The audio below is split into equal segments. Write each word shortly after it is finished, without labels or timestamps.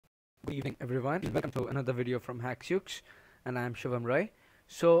Good evening everyone, welcome to another video from Hacksyux, and I am Shivam Roy.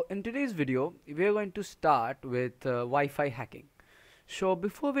 So in today's video we are going to start with Wi-Fi hacking. So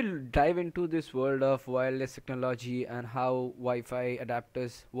before we dive into this world of wireless technology and how Wi-Fi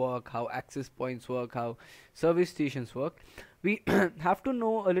adapters work, how access points work, how service stations work, we have to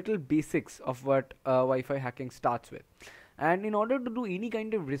know a little basics of what Wi-Fi hacking starts with. And in order to do any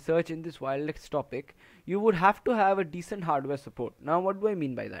kind of research in this wireless topic, you would have to have a decent hardware support. Now what do I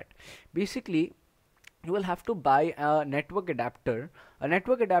mean by that? Basically, you will have to buy a network adapter. A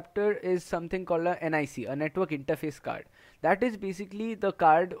network adapter is something called a NIC, a network interface card. That is basically the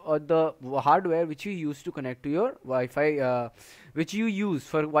card or the hardware which you use to connect to your Wi-Fi, which you use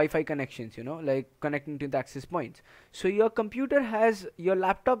for Wi-Fi connections, you know, like connecting to the access points. So your computer has, your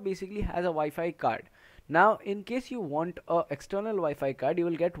laptop basically has a Wi-Fi card. Now in case you want a external Wi-Fi card, you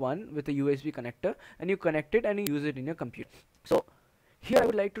will get one with a USB connector, and you connect it and you use it in your computer. So here I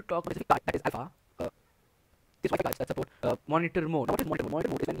would like to talk about this card that is alpha. This Wi-Fi cards that support monitor mode. Now what is monitor mode? Monitor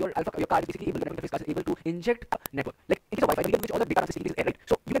mode is when your card is basically able, the network interface card is able to inject a network. Like in case of Wi-Fi, we can which all the data system is air, right?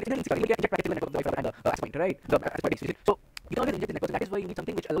 So you can inject packets in the network of the Wi-Fi and the access point, right? The access point is so you can always inject the network. So that is why you need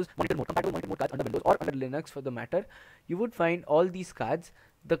something which allows monitor mode. Compatible monitor mode cards under Windows or under Linux for the matter. You would find all these cards.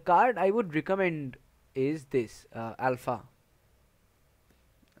 The card I would recommend is this alpha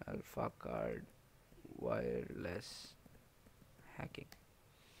card wireless hacking.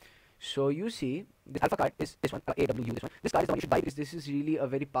 So you see this alpha card is this one, AWU, this one. This card is the one you should buy because this is really a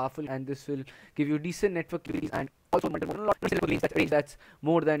very powerful, and this will give you decent network capabilities and also that's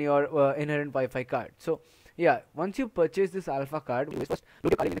more than your inherent Wi-Fi card. So yeah, once you purchase this alpha card, you first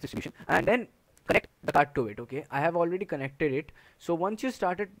load your card in its distribution and then connect the card to it. Okay, I have already connected it. So once you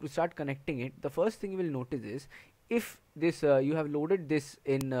start connecting it, the first thing you will notice is if this you have loaded this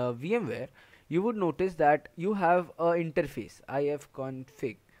in VMware, you would notice that you have a interface.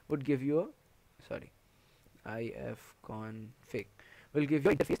 ifconfig would give you ifconfig will give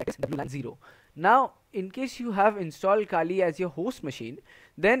you interface that is WLAN 0. Now in case you have installed Kali as your host machine,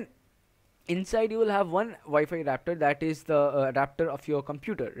 then inside you will have one Wi-Fi adapter, that is the adapter of your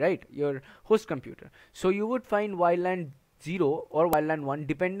computer, right, your host computer. So you would find WLAN 0 or WLAN 1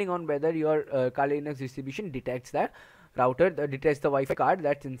 depending on whether your Kali Linux distribution detects that router, detects the Wi-Fi card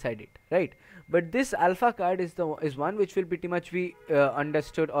that's inside it, right? But this alpha card is one which will pretty much be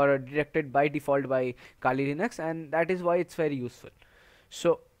understood or detected by default by Kali Linux, and that is why it's very useful.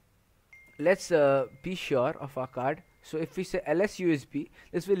 So let's be sure of our card. So if we say ls USB,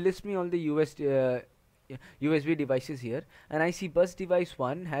 this will list me all the USB devices here, and I see bus device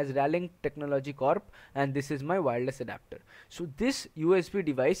 1 has Ralink Technology Corp, and this is my wireless adapter. So this USB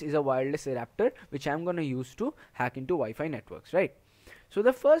device is a wireless adapter which I'm gonna use to hack into Wi-Fi networks, right? So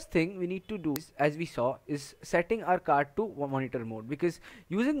the first thing we need to do is, as we saw, is setting our card to monitor mode, because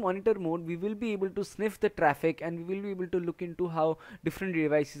using monitor mode we will be able to sniff the traffic and we will be able to look into how different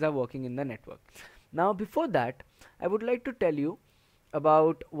devices are working in the network. Now before that, I would like to tell you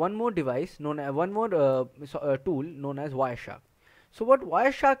about one more device known as tool known as Wireshark. So what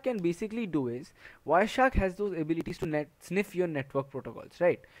Wireshark can basically do is, Wireshark has those abilities to sniff your network protocols,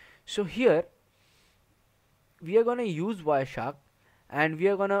 right? So here we are gonna use Wireshark and we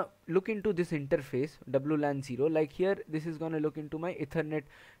are gonna look into this interface WLAN 0. Like here, this is gonna look into my Ethernet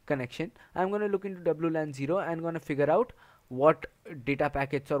connection. I'm gonna look into WLAN 0 and gonna figure out what data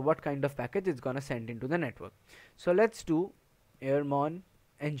packets or what kind of package it's gonna send into the network. So let's do Airmon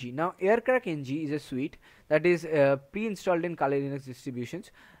ng. Now Aircrack-ng is a suite that is pre-installed in Kali Linux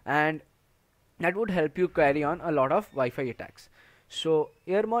distributions, and that would help you carry on a lot of Wi-Fi attacks. So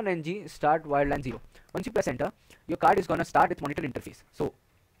Airmon ng start WLAN 0. Once you press enter, your card is gonna start its monitor interface. So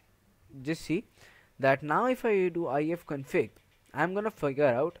just see that now if I do ifconfig, I'm gonna figure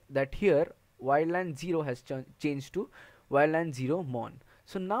out that here WLAN 0 has changed to WLAN 0 mon.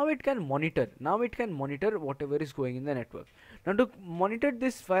 So now it can monitor. Whatever is going in the network. Now to monitor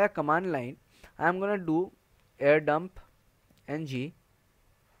this via command line, I'm gonna do airdump ng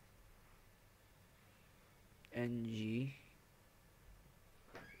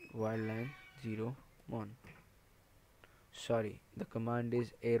WLAN 0 mon. Sorry, the command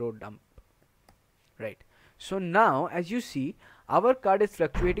is aerodump, right? So now as you see, our card is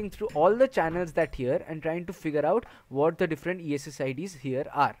fluctuating through all the channels that here and trying to figure out what the different ESSIDs here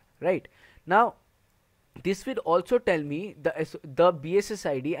are, right? Now this will also tell me the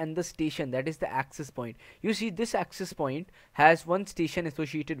BSSID and the station, that is the access point. You see this access point has one station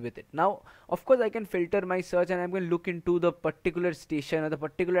associated with it. Now of course I can filter my search and I'm going to look into the particular station or the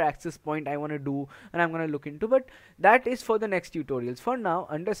particular access point I want to do, and I'm going to look into, but that is for the next tutorials. For now,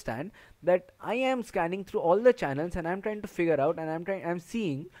 understand that I am scanning through all the channels and I'm trying to figure out, and I'm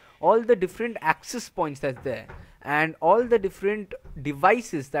seeing all the different access points that's there and all the different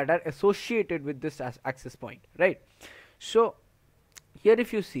devices that are associated with this access point, right? So here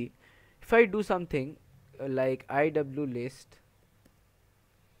if you see, if I do something like IW list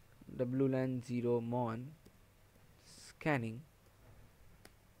WLAN 0 mon scanning,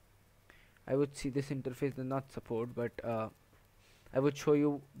 I would see this interface does not support, but I would show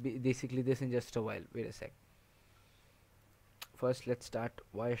you basically this in just a while. Wait a sec. First let's start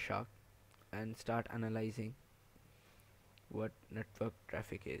Wireshark and start analyzing what network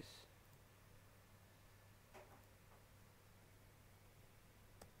traffic is.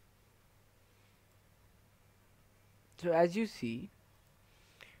 So as you see,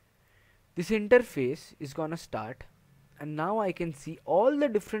 this interface is gonna start, and now I can see all the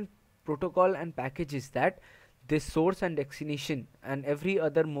different protocol and packages that this source and destination and every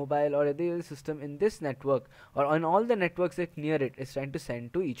other mobile or every other system in this network or on all the networks that near it is trying to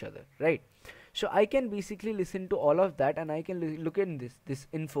send to each other, right? So I can basically listen to all of that, and I can look in this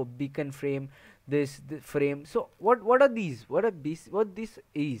info beacon frame, this frame. So what are these? What this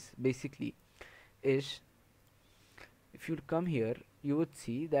is basically is, if you come here, you would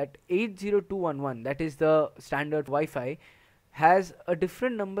see that 802.11, that is the standard Wi-Fi, has a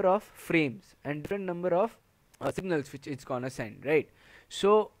different number of frames and different number of signals which it's gonna send, right?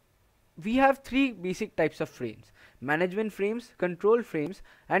 So we have three basic types of frames: management frames, control frames,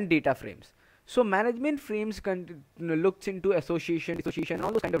 and data frames. So management frames looks into association, dissociation,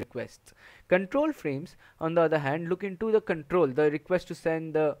 all those kind of requests. Control frames, on the other hand, look into the control, the request to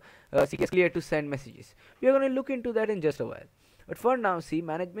send the CTS clear to send messages. We are going to look into that in just a while. But for now, see,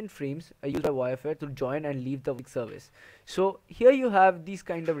 management frames are used by Wi-Fi to join and leave the service. So here you have these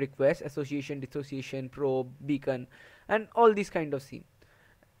kind of requests: association, dissociation, probe, beacon, and all these kind of scene.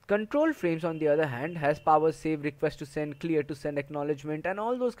 Control frames, on the other hand, has power save, request to send, clear to send, acknowledgement, and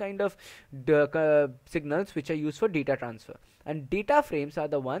all those kind of signals which are used for data transfer. And data frames are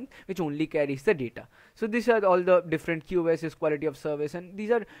the one which only carries the data. So these are all the different QoS, quality of service, and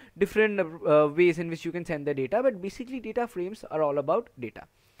these are different ways in which you can send the data, but basically data frames are all about data.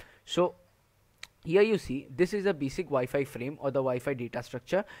 So here you see, this is a basic Wi-Fi frame or the Wi-Fi data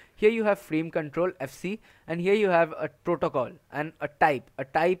structure. Here you have frame control FC, and here you have a protocol and a type. A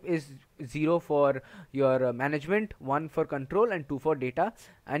type is 0 for your management, 1 for control, and 2 for data.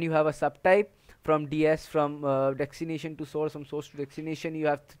 And you have a subtype from DS, from destination to source, from source to destination. You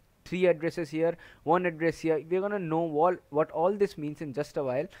have 3 addresses here, 1 address here. We're gonna know what all this means in just a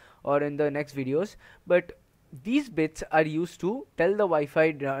while or in the next videos, but these bits are used to tell the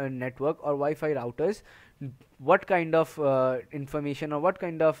Wi-Fi network or Wi-Fi routers what kind of information or what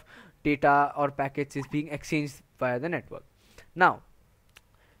kind of data or packets is being exchanged via the network. Now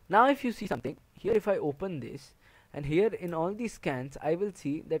if you see something here, if I open this, and here in all these scans I will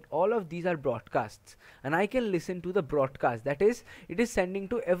see that all of these are broadcasts, and I can listen to the broadcast, that is, it is sending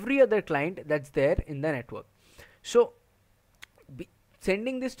to every other client that's there in the network. So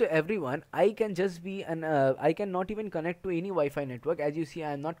sending this to everyone, I can just be I cannot even connect to any Wi-Fi network. As you see,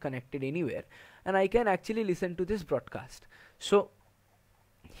 I am not connected anywhere, and I can actually listen to this broadcast. So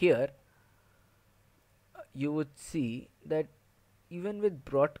here you would see that even with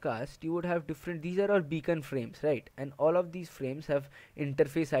broadcast you would have different, these are all beacon frames, right? And all of these frames have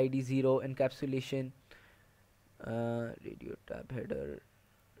interface ID 0, encapsulation, radio tab header,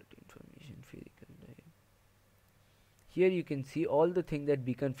 information, physical. Here you can see all the things that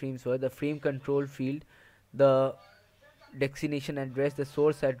beacon frames were: the frame control field, the destination address, the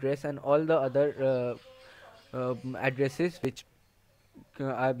source address, and all the other addresses which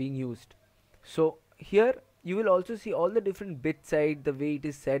are being used. So here you will also see all the different bit side, the way it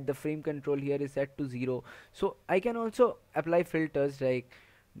is set. The frame control here is set to 0. So I can also apply filters like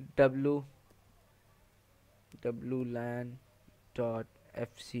WLAN dot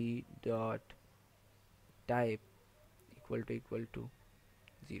FC dot type equal to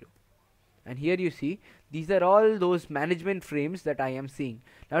 0. And here you see these are all those management frames that I am seeing.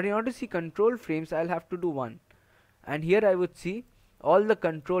 Now in order to see control frames, I'll have to do 1, and here I would see all the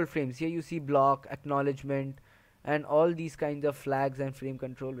control frames. Here you see block, acknowledgement, and all these kinds of flags and frame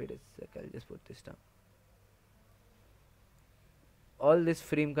control. Wait a sec, I'll just put this down. All this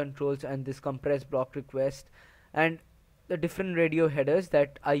frame controls and this compress block request and the different radio headers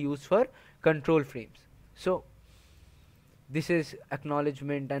that are used for control frames. So this is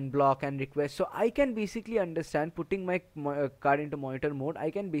acknowledgement and block and request. So I can basically understand, putting my card into monitor mode, I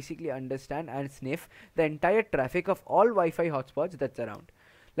can basically understand and sniff the entire traffic of all Wi-Fi hotspots that's around.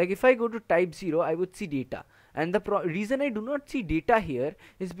 Like if I go to type 0, I would see data, and the reason I do not see data here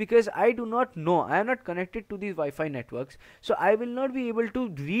is because I do not know, I am not connected to these Wi-Fi networks, so I will not be able to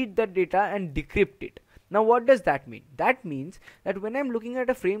read that data and decrypt it. Now what does that mean? That means that when I'm looking at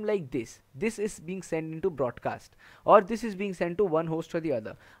a frame like this is being sent into broadcast, or this is being sent to one host or the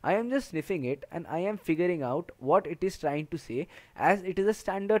other. I am just sniffing it and I am figuring out what it is trying to say, as it is a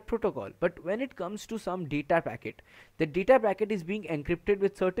standard protocol. But when it comes to some data packet, the data packet is being encrypted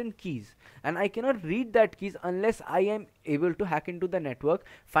with certain keys, and I cannot read that keys unless I am able to hack into the network,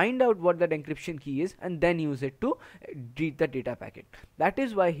 find out what that encryption key is, and then use it to read the data packet. That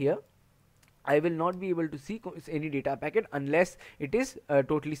is why here I will not be able to see any data packet unless it is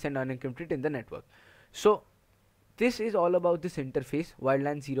totally sent unencrypted in the network. So this is all about this interface,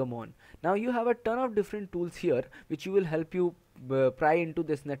 WLAN 0 MON. Now you have a ton of different tools here which will help you pry into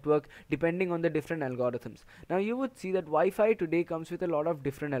this network depending on the different algorithms. Now you would see that Wi-Fi today comes with a lot of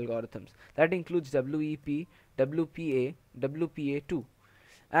different algorithms. That includes WEP, WPA, WPA2.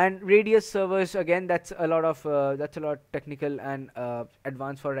 And radius servers, again, that's a lot technical and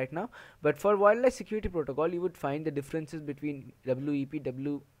advanced for right now. But for wireless security protocol, you would find the differences between WEP,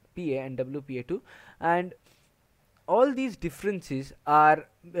 WPA and WPA2, and all these differences are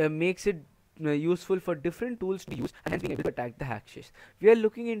makes it useful for different tools to use, and hence being able to attack the hashes. We are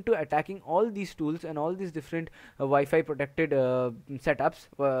looking into attacking all these tools and all these different Wi-Fi protected setups,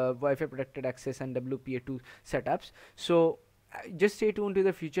 Wi-Fi protected access and WPA2 setups. So just stay tuned to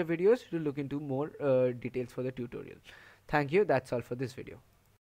the future videos to look into more details for the tutorial. Thank you. That's all for this video.